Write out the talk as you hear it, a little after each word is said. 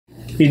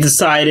we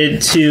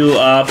decided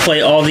to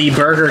play all the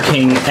Burger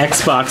King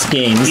Xbox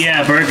games.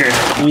 Yeah, Burger.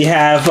 We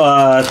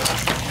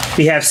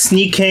have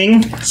Sneak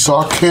King.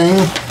 Sock King.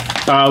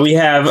 We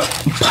have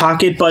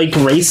Pocket Bike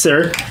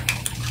Racer.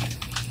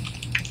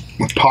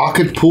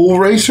 Pocket Pool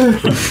Racer.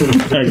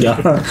 There you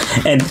go.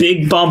 And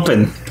Big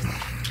Bumpin'.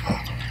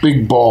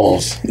 Big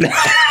balls. There's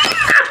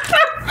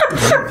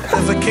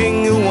a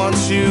king who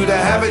wants you to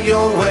have it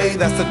your way.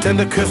 That's the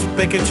tender, crisp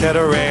bacon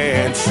cheddar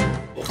ranch.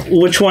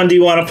 Which one do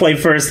you want to play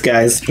first,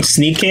 guys?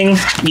 Sneak King?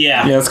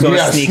 Yeah. Let's go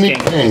with Sneak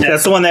King.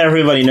 That's the one that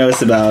everybody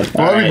knows about.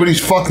 Well, everybody's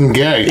fucking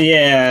gay.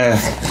 Yeah.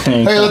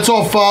 Hey, let's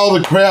all follow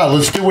the crowd.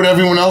 Let's do what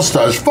everyone else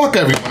does. Fuck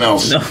everyone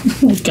else.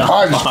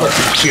 God,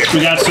 shit.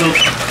 We got so.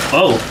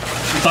 Oh.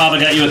 Bob, I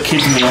got you a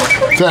kid's meal.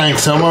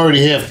 Thanks, I'm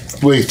already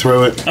halfway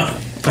through it.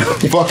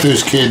 Fuck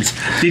those kids.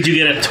 Did you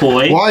get a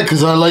toy? Why?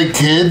 Because I like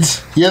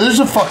kids? Yeah, there's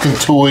a fucking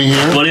toy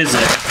here. What is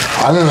it?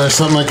 I don't know,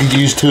 something I could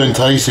use to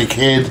entice a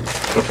kid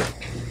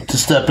to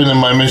step into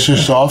my Mr.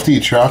 Softy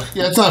truck.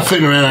 Yeah, it's not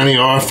fitting around any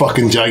of our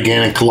fucking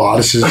gigantic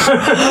colossuses.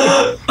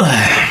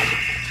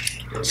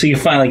 So you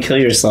finally kill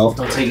yourself.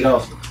 Don't take it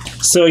off.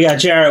 So we got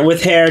Jarrett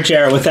with hair,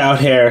 Jarrett without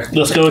hair.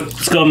 Let's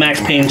go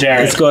Max Payne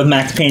Jarrett. Let's go with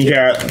Max Payne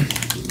Jarrett.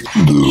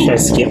 Should I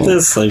skip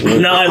this? Like,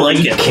 no, I like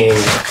it. King.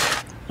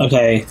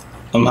 Okay,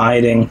 I'm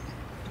hiding.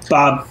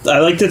 Bob, I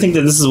like to think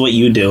that this is what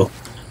you do.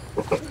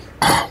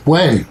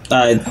 When?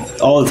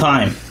 All the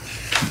time.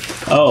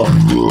 Oh.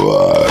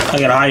 I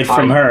gotta hide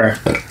from her.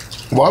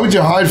 Why would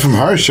you hide from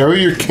her? Show her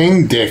your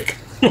king dick.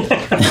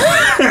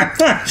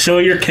 Show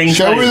your king.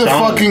 Show her the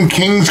fucking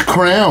king's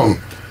crown.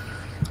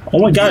 Oh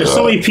my god, there's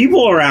so many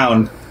people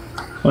around.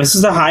 Am I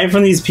supposed to hide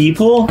from these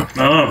people?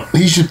 Oh.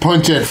 He should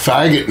punch that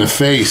faggot in the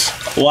face.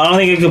 Well, I don't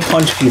think I can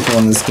punch people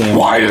in this game.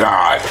 Why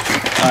not?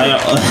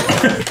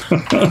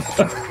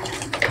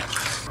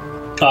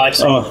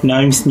 Oh, now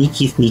I'm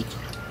sneaky.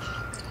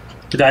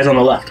 The guy's on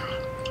the left.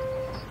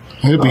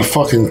 I hope he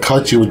fucking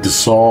cut you with the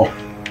saw.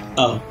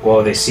 Oh.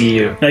 Whoa, they see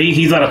you. No,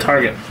 he's not a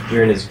target.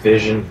 You're in his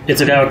vision.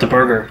 It's a guy with the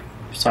burger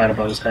sign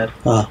above his head.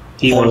 Oh,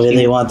 I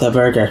really want that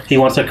burger. He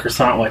wants a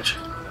croissant wedge.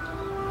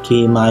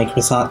 Give me my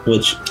croissant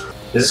wedge.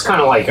 This is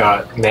kind of like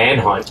a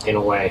manhunt in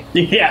a way.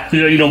 Yeah,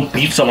 you don't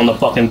beat someone to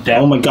fucking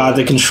death. Oh my god,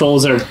 the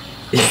controls are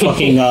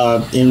fucking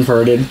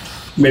inverted.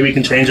 Maybe you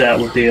can change that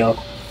with the.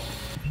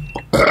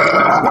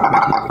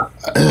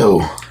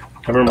 Ew.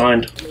 Never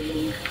mind.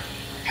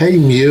 Hey,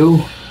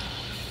 Mew.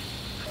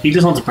 He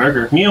just wants a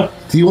burger. Mew.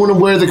 Do you want to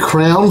wear the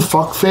crown,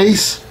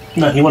 fuckface?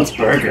 No, he wants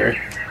burger.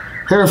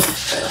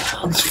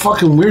 It's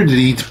fucking weird that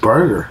he eats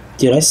burger.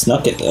 Dude, I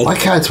snuck it. My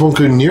cats won't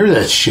go near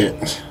that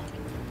shit.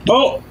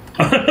 Oh!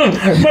 My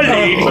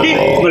lady.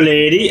 My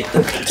lady.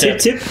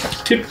 Tip.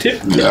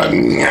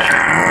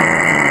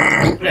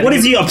 What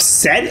is he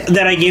upset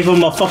that I gave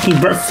him a fucking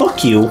burger?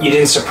 Fuck you. You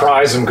didn't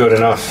surprise him good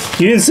enough.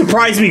 You didn't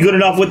surprise me good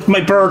enough with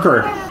my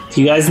burger.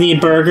 Do you guys need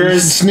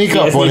burgers? Sneak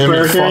up on him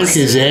and fuck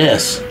his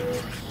ass.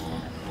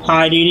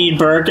 Hi, do you need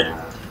burger?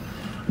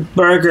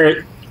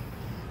 Burger.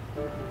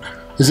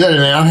 Is that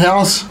an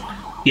outhouse?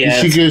 Yeah.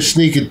 You should go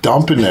sneak a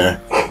dump in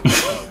there.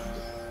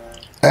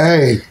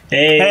 Hey.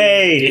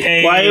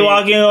 Hey. Why are you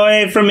walking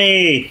away from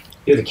me?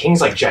 Dude, the king's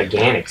like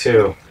gigantic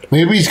too.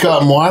 Maybe he's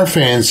got Mar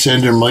fan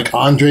syndrome like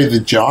Andre the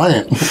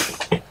Giant.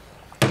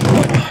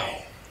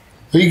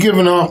 Are you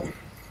giving up?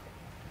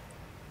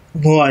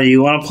 What,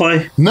 you want to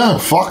play? No,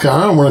 fuck,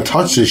 I don't want to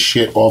touch this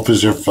shit,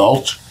 Officer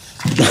Felch.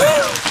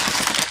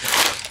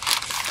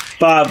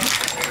 Bob,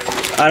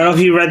 I don't know if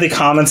you read the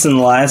comments in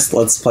the last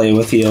Let's Play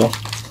with you,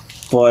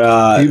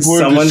 but people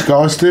are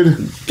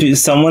disgusted.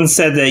 Someone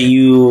said that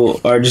you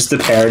are just a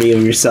parody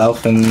of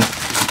yourself and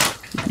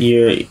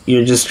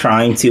you're just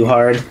trying too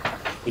hard.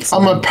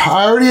 I'm a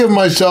parody of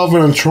myself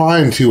and I'm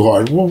trying too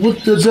hard. Well,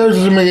 that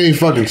doesn't make any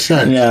fucking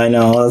sense. Yeah, I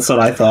know. That's what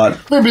I thought.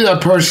 Maybe that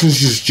person's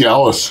just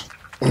jealous.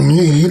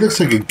 He looks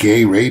like a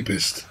gay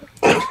rapist.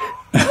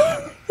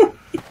 A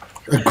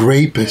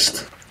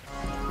grapist.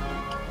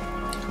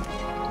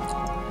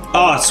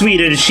 Oh, sweet.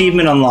 An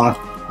achievement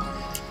unlocked.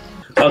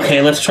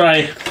 Okay, let's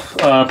try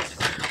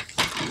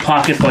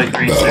Pocket Bike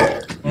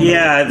Racer.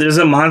 Yeah, there's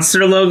a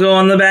monster logo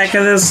on the back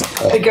of this.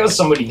 I think how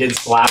somebody did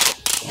slap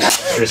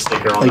a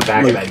sticker on the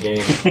back of that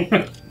game.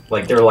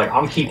 Like, they were like,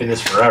 I'm keeping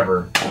this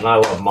forever, and I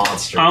love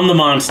Monster. I'm the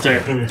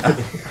monster.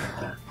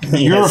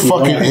 You're a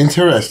fucking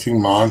interesting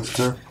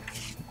monster.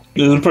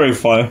 This is pretty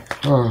fun.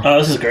 Oh,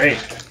 this is great.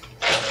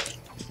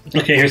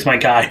 Okay, here's my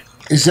guy.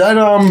 Is that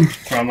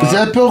is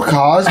that Bill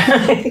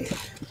Cosby?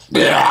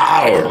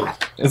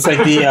 It's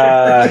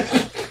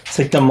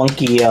like the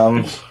monkey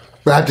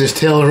wrapped his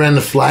tail around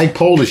the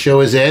flagpole to show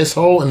his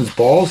asshole and his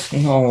balls.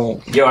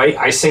 No. Yo,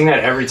 I sing that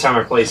every time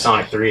I play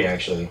Sonic 3,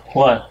 actually.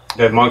 What?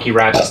 The monkey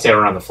wraps his tail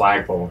around the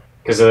flagpole.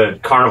 Because of the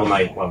Carnival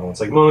Night level.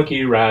 It's like,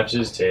 monkey wraps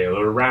his tail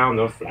around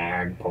the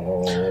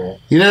flagpole.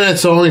 You know that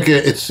song?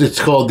 It's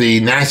called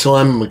the National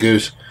Anthem. It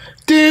goes,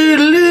 do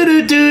do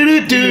do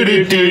do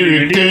do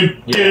do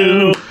do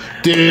do.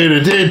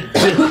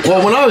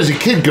 Well, when I was a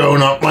kid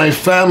growing up, my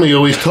family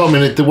always told me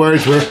that the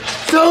words were,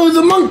 so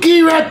the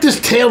monkey wrapped his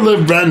tail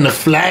around the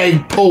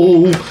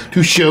flagpole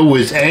to show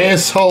his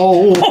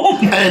asshole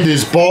and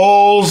his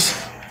balls.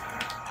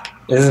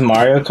 Is it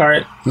Mario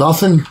Kart?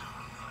 Nothing.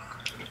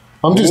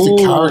 I'm just a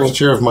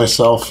caricature of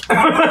myself.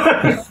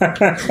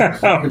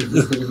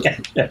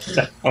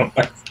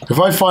 If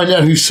I find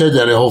out who said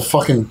that, he'll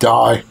fucking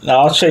die. No,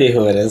 I'll show you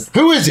who it is.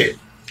 Who is it?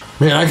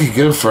 Man, I could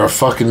go for a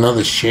fucking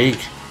another shake.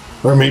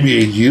 Or maybe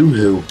a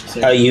yoo-hoo.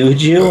 A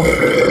Jew?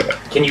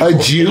 Can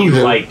you,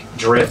 like,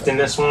 drift in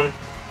this one?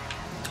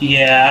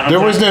 Yeah. There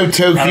was no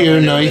Tokyo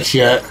Nights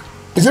yet.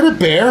 Is that a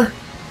bear?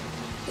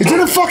 Is that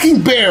a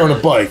fucking bear on a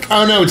bike?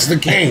 Oh no, it's the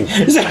king.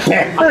 Is it a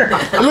bear?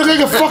 It looked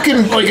like a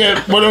fucking,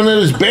 one of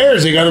those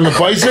bears they got on the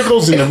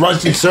bicycles in the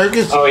Rusty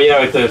Circus. Oh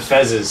yeah, with the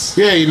fezzes.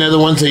 Yeah, you know the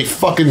ones they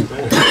fucking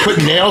put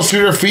nails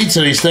through their feet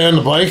so they stay on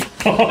the bike?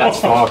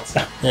 That's fucked.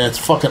 Yeah, it's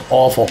fucking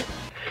awful.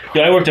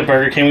 Yeah, I worked at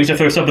Burger King. We used to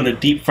throw stuff in the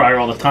deep fryer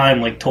all the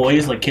time, like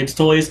toys, like kids'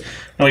 toys.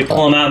 And we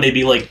pull them out and they'd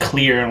be like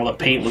clear and all the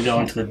paint would go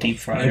into the deep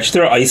fryer. You should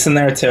throw ice in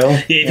there too?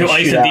 Yeah, you throw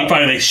ice in the deep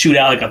fryer and they shoot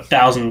out like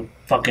 1,000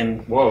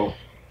 fucking... Whoa.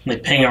 They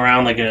ping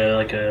around like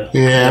a...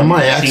 Yeah,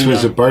 my ex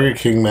was a Burger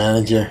King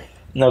manager.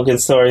 No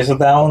good stories with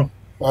that one?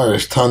 Oh,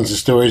 there's tons of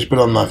stories, but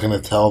I'm not going to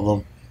tell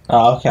them.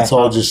 Oh, okay. It's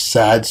all just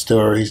sad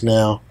stories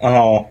now.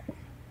 Oh.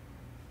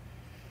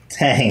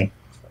 Dang.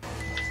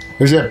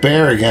 There's that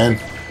bear again.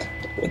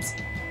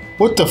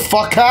 What the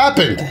fuck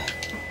happened?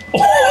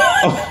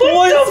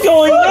 What's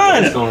going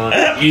on? What's going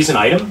on? You use an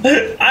item?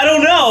 I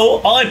don't know.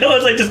 All I know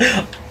is like just...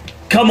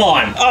 Come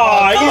on.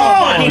 Oh, come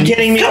on. Are you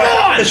kidding me? Come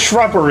on. The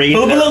shrubbery.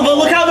 But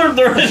look how they're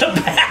in the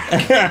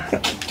back.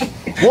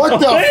 What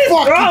the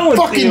wrong with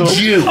fucking you?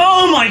 Jew?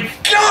 Oh my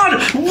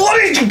god!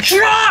 What did you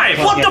drive?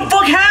 What the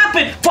fuck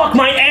happened? Fuck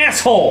my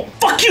asshole!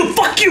 Fuck you!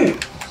 Fuck you!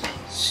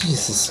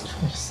 Jesus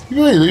Christ. You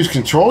really lose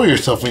control of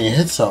yourself when you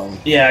hit something.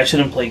 Yeah, I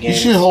shouldn't play You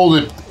games. should hold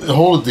it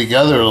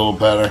together a little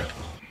better.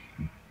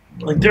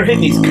 Like, they're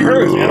hitting these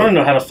curves. I don't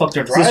know how the fuck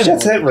they're Is this driving.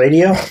 Jet Set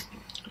Radio?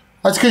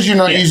 That's because you're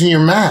not using your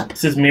map.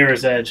 This is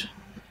Mirror's Edge.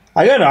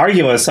 I got an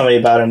argument with somebody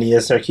about Anita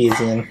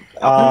Sarkeesian.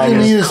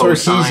 Anita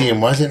Cosine. Sarkeesian.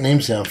 Why does that name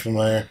sound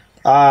familiar?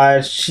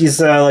 She's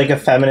like a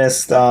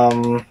feminist,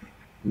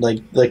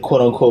 like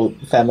quote unquote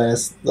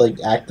feminist, like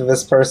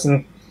activist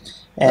person.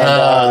 And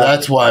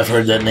That's why I've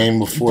heard that name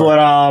before. But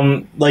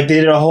like they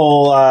did a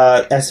whole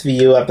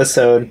SVU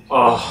episode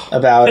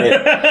about it.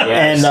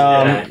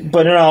 And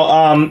but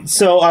no,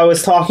 so I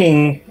was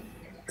talking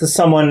to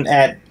someone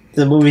at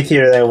the movie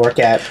theater that I work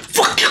at.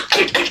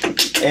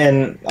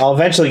 And I'll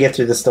eventually get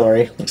through the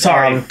story.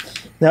 Sorry.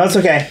 No, it's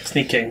okay.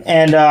 Sneak King.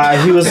 And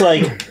he was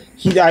like,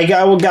 I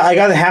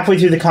got halfway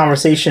through the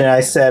conversation, and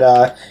I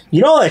said,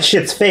 you know that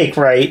shit's fake,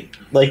 right?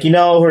 Like, you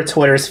know her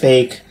Twitter's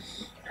fake,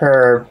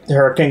 her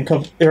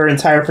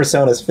entire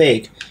persona's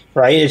fake,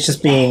 right? It's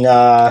just being, You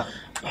got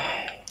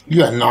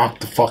knocked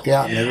the fuck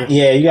out, nigga.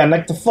 yeah, you got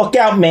knocked the fuck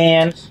out,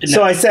 man. No.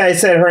 So I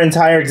said her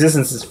entire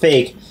existence is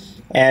fake.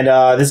 And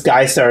this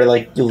guy started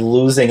like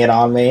losing it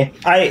on me.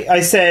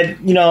 I said,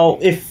 you know,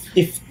 if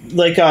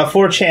like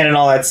 4chan and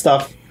all that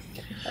stuff,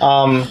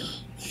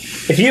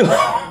 if you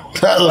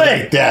That looked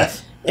like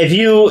death. if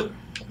you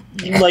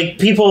like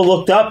people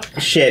looked up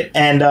shit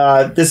and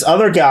this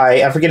other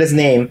guy, I forget his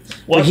name,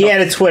 but he had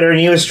a Twitter and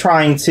he was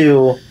trying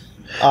to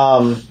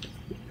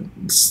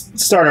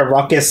start a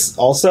ruckus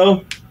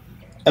also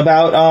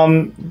about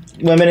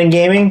women in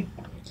gaming,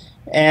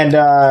 and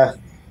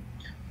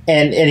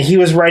he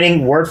was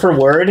writing word for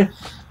word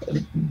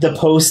the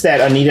post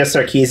that Anita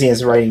Sarkeesian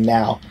is writing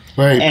now.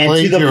 Right, And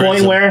to the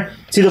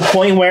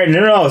point where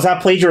no, it's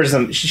not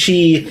plagiarism.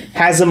 She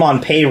has him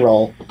on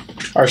payroll,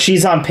 or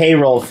she's on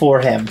payroll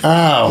for him.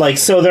 Oh. Like,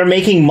 so they're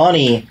making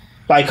money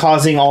by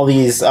causing all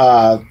these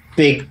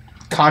big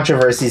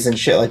controversies and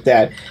shit like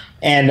that.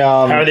 And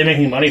How are they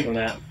making money from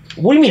that?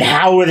 what do you mean?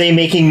 How are they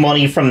making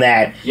money from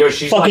that? Yo,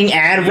 she's fucking like,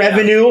 ad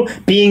revenue,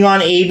 being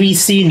on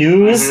ABC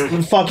News,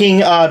 fucking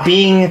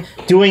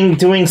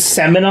doing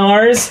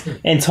seminars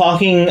and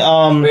talking.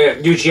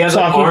 Dude, she has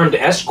like armed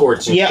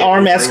escorts. And shit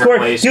armed to bring her escort.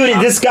 place. Dude,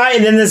 this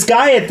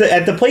guy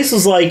at the place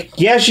was like,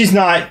 yeah, she's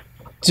not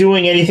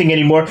doing anything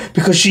anymore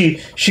because she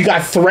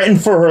got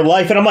threatened for her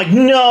life, and I'm like,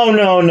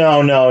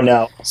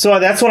 no. So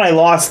that's when I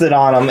lost it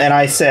on him, and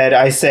I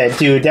said,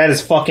 dude, that is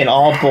fucking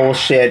all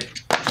bullshit.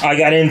 I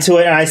got into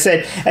it, and I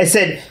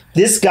said,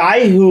 this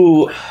guy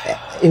who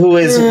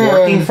is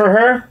working for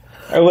her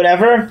or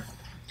whatever,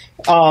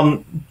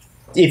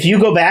 if you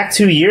go back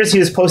 2 years, he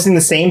was posting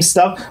the same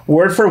stuff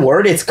word for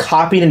word. It's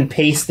copied and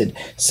pasted.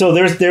 So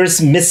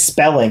there's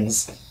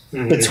misspellings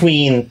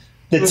between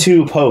the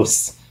two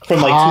posts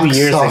from like 2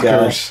 years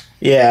ago.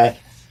 Yeah.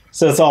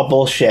 So it's all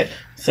bullshit.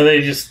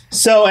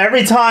 So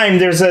every time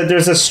there's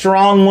a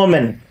strong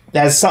woman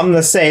that has something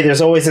to say,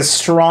 there's always a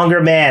stronger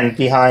man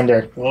behind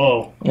her.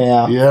 Whoa.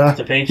 Yeah. Yeah.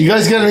 You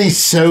guys got any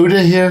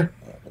soda here?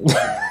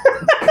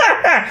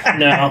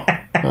 No.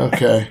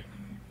 Okay.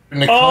 in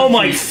the Oh country.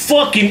 my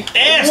fucking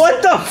ass!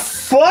 What the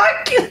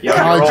fuck? Yeah, you're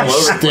God, all you over the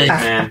place, stink.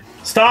 man.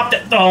 Stop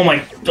that! Oh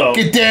my! Oh.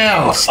 Get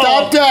down!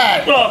 Stop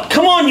that! Oh,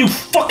 come on, you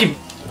fucking!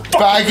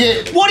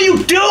 Faggot! What are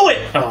you doing?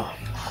 Oh,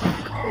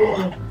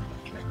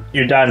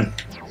 You're done.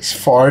 He's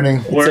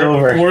farting.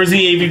 over. Where's the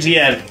AVG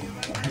at?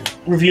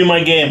 Review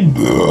my game.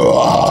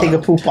 Take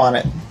a poop on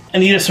it.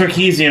 Anita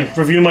Sarkeesian,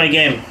 review my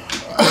game.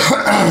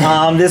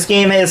 This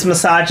game is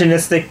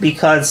misogynistic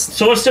because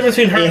So what's the difference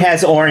between her? it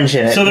has orange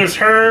in it. So there's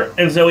her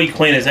and Zoe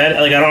Quinn. Is that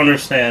like I don't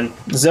understand?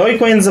 Zoe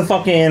Quinn's a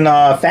fucking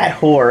fat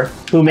whore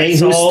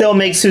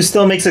who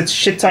still makes a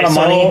shit ton of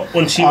money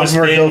when she off was of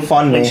her thin.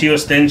 GoFundMe. When she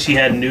was thin, she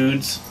had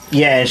nudes.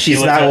 Yeah,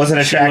 and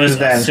wasn't attractive she was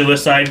then. A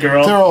suicide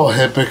girl. They're all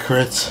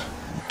hypocrites.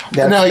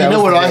 That You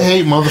know was what I the-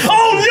 hate? Motherfuckers.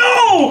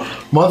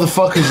 Oh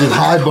Motherfuckers that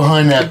hide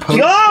behind that post.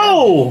 Go!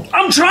 no!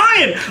 I'm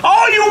trying.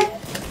 Oh you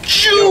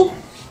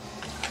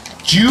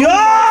Jew!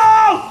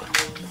 go!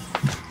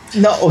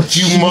 No,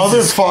 Jesus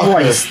motherfucker.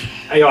 Christ.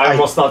 Yo, I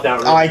almost thought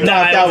that. I thought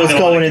that was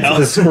going into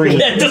the screen.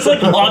 Yeah, it just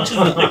like launches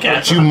into the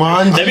camera.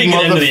 Jumanji, Let me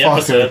get into the motherfucker.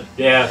 episode.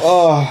 Yeah.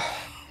 Oh,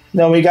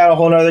 no, we got a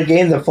whole nother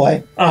game to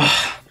play.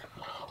 Ugh.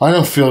 I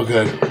don't feel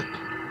good.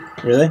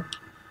 Really?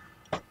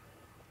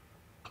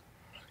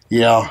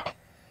 Yeah.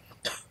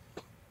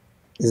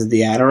 Is it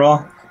the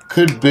Adderall?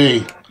 Could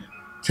be.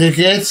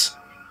 Tickets?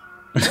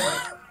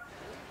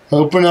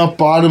 Open up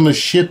bottom of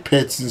shit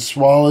pits and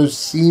swallow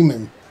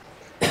semen.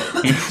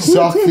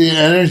 Suck the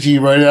energy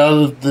right out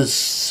of the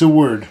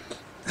sword.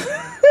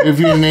 If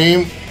your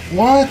name...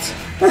 What?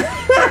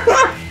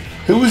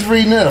 Who was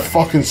reading that? A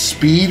fucking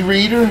speed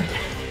reader?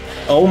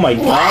 Oh my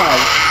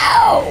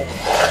god.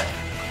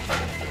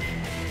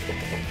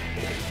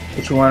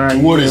 Which one are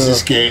you? What is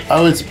this game?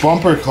 Oh, it's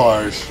bumper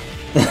cars.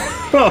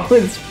 Oh,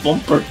 it's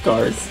bumper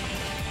cars.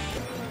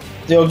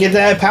 Yo, get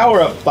that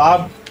power up,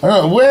 Bob. I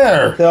don't know,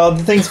 where? The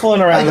thing's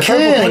floating around. I The purple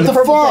can't. thing. What the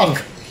purple fuck?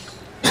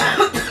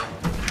 Thing.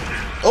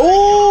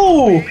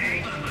 Oh!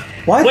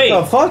 What Wait.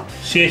 the fuck?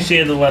 She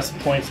had the less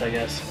points, I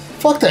guess.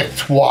 Fuck that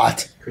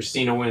twat.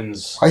 Christina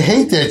wins. I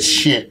hate that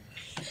shit.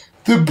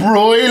 The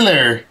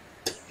broiler.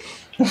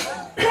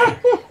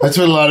 That's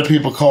what a lot of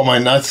people call my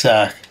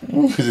nutsack.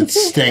 Because it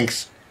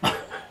stinks.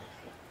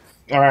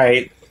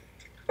 Alright.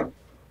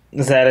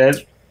 Is that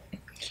it?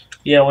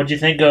 Yeah, what'd you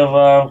think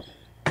of?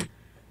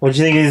 What'd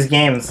you think of these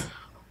games?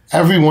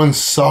 Everyone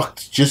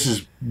sucked just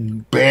as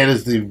bad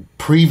as the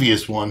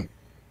previous one.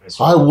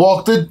 I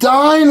walked the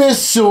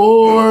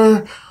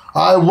dinosaur.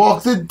 I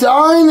walked the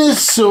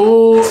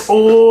dinosaur.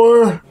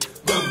 Or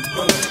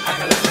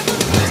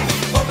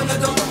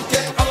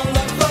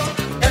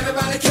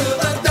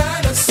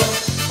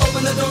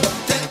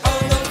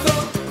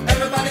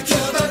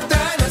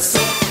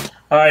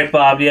All right,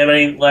 Bob. Do you have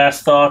any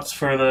last thoughts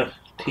for the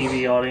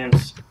TV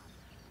audience?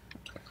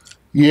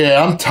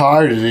 yeah, I'm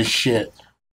tired of this shit.